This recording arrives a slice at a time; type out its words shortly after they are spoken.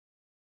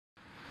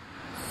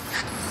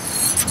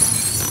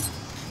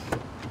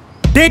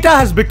Data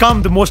has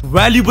become the most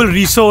valuable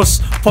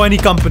resource for any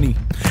company.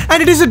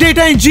 And it is the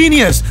data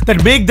engineers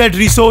that make that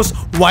resource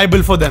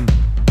viable for them.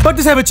 But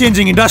this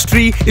ever-changing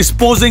industry is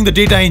posing the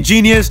data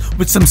engineers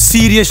with some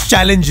serious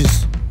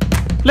challenges.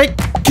 Like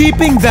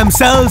keeping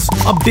themselves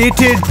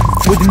updated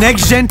with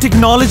next-gen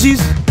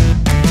technologies.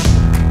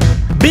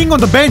 Being on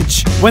the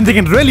bench when they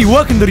can really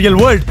work in the real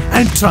world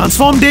and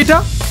transform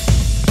data?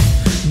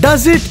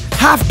 Does it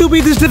have to be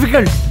this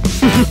difficult?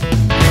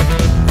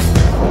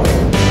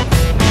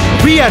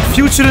 We at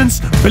Futurense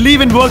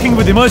believe in working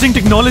with emerging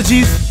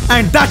technologies,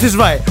 and that is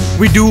why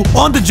we do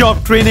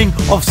on-the-job training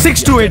of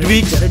 6 to 8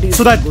 weeks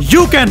so that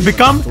you can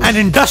become an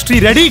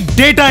industry-ready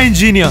data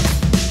engineer.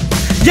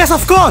 Yes,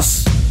 of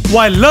course,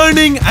 while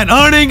learning and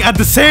earning at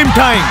the same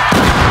time.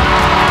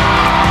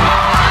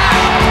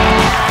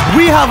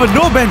 We have a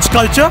no-bench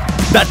culture.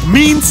 That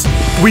means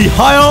we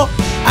hire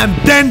and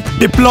then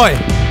deploy.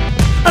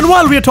 And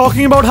while we are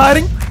talking about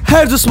hiring,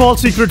 here's a small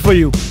secret for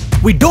you.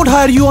 We don't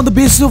hire you on the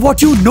basis of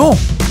what you know,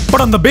 but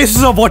on the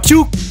basis of what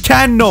you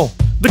can know.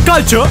 The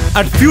culture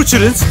at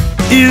Futurense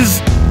is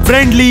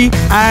friendly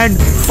and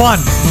fun.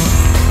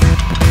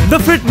 The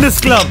fitness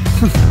club,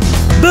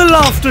 the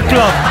laughter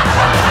club,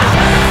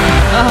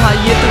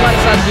 ये तुम्हारे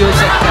साथ भी हो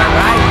सकता है,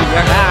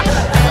 right?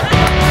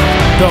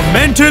 the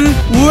mental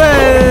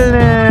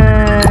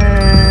wellness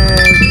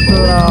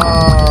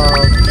club.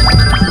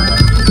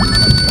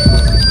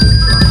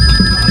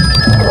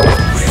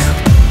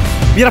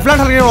 We are a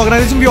flat-hungry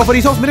organization. We offer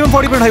ESOPs, minimum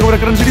 40% high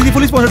recurrent CTC,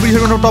 fully sponsored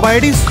pre-second top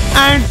IITs,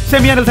 and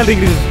semi-annual salary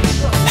increases.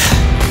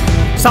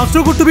 Sounds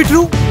too good to be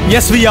true?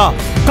 Yes, we are.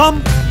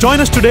 Come,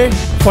 join us today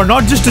for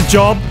not just a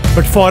job,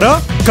 but for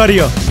a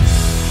career.